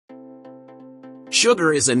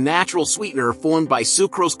Sugar is a natural sweetener formed by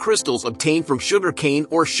sucrose crystals obtained from sugarcane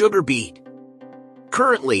or sugar beet.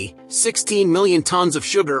 Currently, 16 million tons of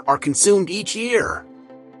sugar are consumed each year.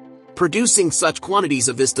 Producing such quantities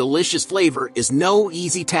of this delicious flavor is no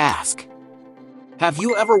easy task. Have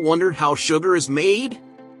you ever wondered how sugar is made?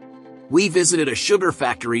 We visited a sugar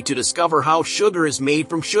factory to discover how sugar is made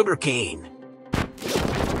from sugarcane.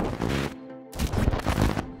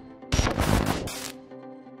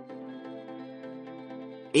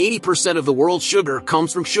 %80 of the world's sugar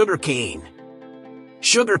comes from sugarcane.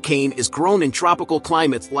 Sugarcane is grown in tropical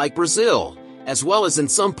climates like Brazil, as well as in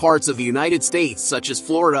some parts of the United States such as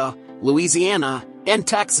Florida, Louisiana, and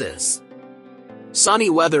Texas. Sunny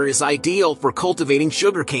weather is ideal for cultivating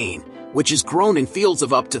sugarcane, which is grown in fields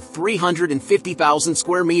of up to 350,000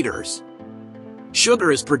 square meters. Sugar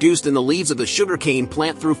is produced in the leaves of the sugarcane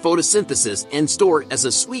plant through photosynthesis and stored as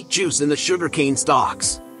a sweet juice in the sugarcane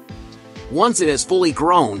stalks. Once it has fully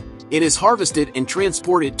grown, it is harvested and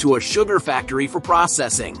transported to a sugar factory for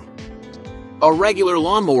processing. A regular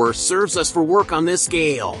lawnmower serves us for work on this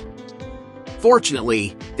scale.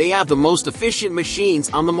 Fortunately, they have the most efficient machines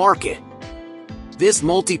on the market. This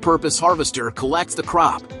multi-purpose harvester collects the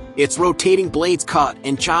crop, its rotating blades cut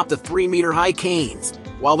and chop the 3-meter-high canes,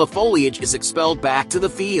 while the foliage is expelled back to the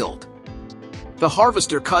field. The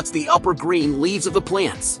harvester cuts the upper green leaves of the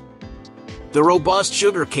plants. The robust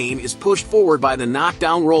sugarcane is pushed forward by the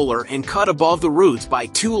knockdown roller and cut above the roots by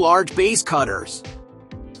 2 large base cutters.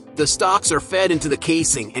 The stalks are fed into the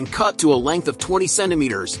casing and cut to a length of 20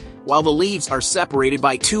 centimeters, while the leaves are separated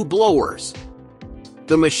by 2 blowers.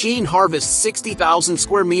 The machine harvests 60,000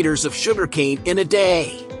 square meters of sugarcane in a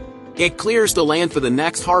day. It clears the land for the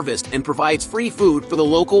next harvest and provides free food for the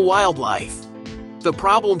local wildlife. The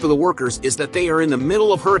problem for the workers is that they are in the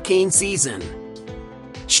middle of hurricane season.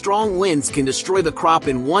 Strong winds can destroy the crop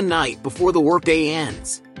in one night before the workday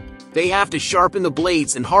ends. They have to sharpen the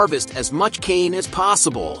blades and harvest as much cane as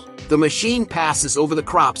possible. The machine passes over the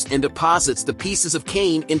crops and deposits the pieces of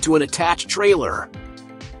cane into an attached trailer.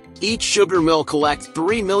 Each sugar mill collects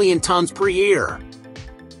 3 million tons per year.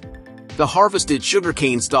 The harvested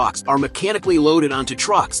sugarcane stalks are mechanically loaded onto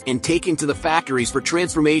trucks and taken to the factories for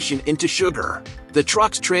transformation into sugar. The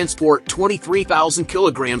trucks transport 23,000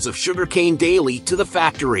 kilograms of sugarcane daily to the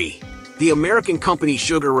factory. The American company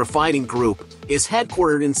Sugar Refining Group is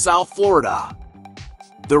headquartered in South Florida.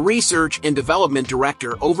 The research and development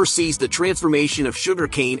director oversees the transformation of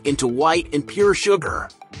sugarcane into white and pure sugar.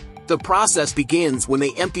 The process begins when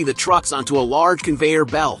they empty the trucks onto a large conveyor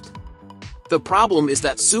belt. The problem is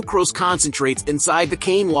that sucrose concentrates inside the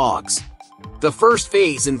cane logs. The first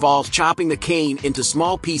phase involves chopping the cane into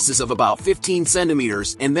small pieces of about 15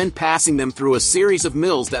 centimeters and then passing them through a series of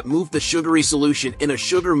mills that move the sugary solution in a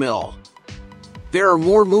sugar mill. There are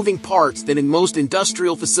more moving parts than in most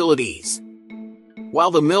industrial facilities.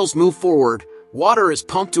 While the mills move forward, water is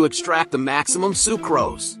pumped to extract the maximum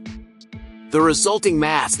sucrose. The resulting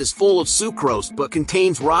mass is full of sucrose but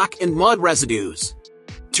contains rock and mud residues.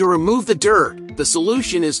 To remove the dirt, the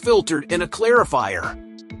solution is filtered in a clarifier.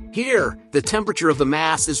 Here, the temperature of the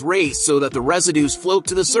mass is raised so that the residues float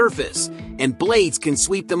to the surface, and blades can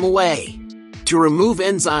sweep them away. To remove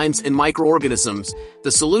enzymes and microorganisms,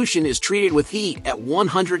 the solution is treated with heat at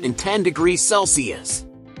 110 degrees Celsius.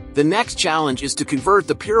 The next challenge is to convert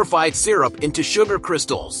the purified syrup into sugar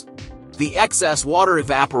crystals. The excess water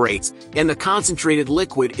evaporates, and the concentrated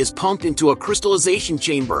liquid is pumped into a crystallization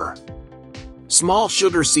chamber. Small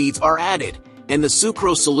sugar seeds are added, and the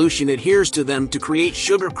sucrose solution adheres to them to create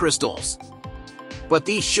sugar crystals. But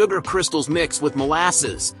these sugar crystals mix with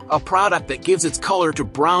molasses, a product that gives its color to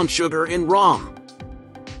brown sugar and rum.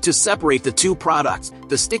 To separate the two products,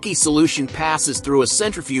 the sticky solution passes through a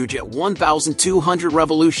centrifuge at 1,200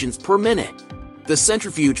 revolutions per minute. The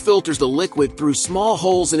centrifuge filters the liquid through small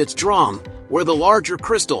holes in its drum, where the larger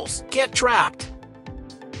crystals get trapped.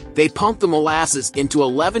 They pump the molasses into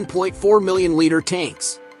 11.4 million-liter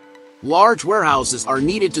tanks. Large warehouses are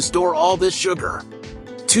needed to store all this sugar.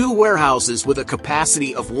 2 warehouses with a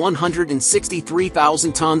capacity of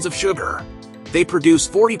 163,000 tons of sugar. They produce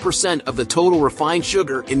 40% of the total refined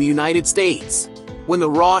sugar in the United States. When the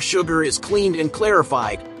raw sugar is cleaned and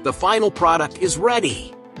clarified, the final product is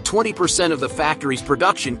ready. 20% of the factory's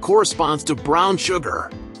production corresponds to brown sugar.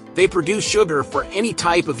 They produce sugar for any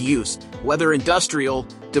type of use, whether industrial,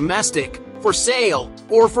 domestic, for sale,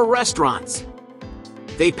 or for restaurants.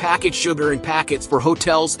 They package sugar in packets for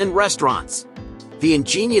hotels and restaurants. The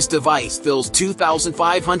ingenious device fills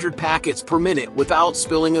 2,500 packets per minute without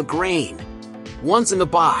spilling a grain. Once in the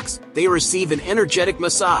box, they receive an energetic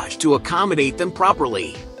massage to accommodate them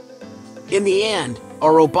properly. In the end,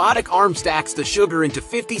 A robotic arm stacks the sugar into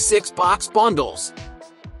 56-box bundles.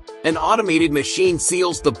 An automated machine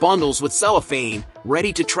seals the bundles with cellophane,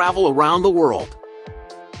 ready to travel around the world.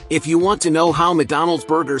 If you want to know how McDonald's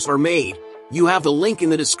burgers are made, you have the link in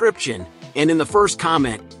the description, and in the first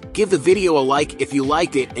comment, give the video a like if you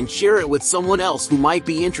liked it and share it with someone else who might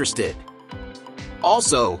be interested.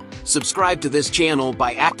 Also, subscribe to this channel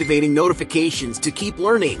by activating notifications to keep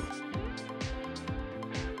learning.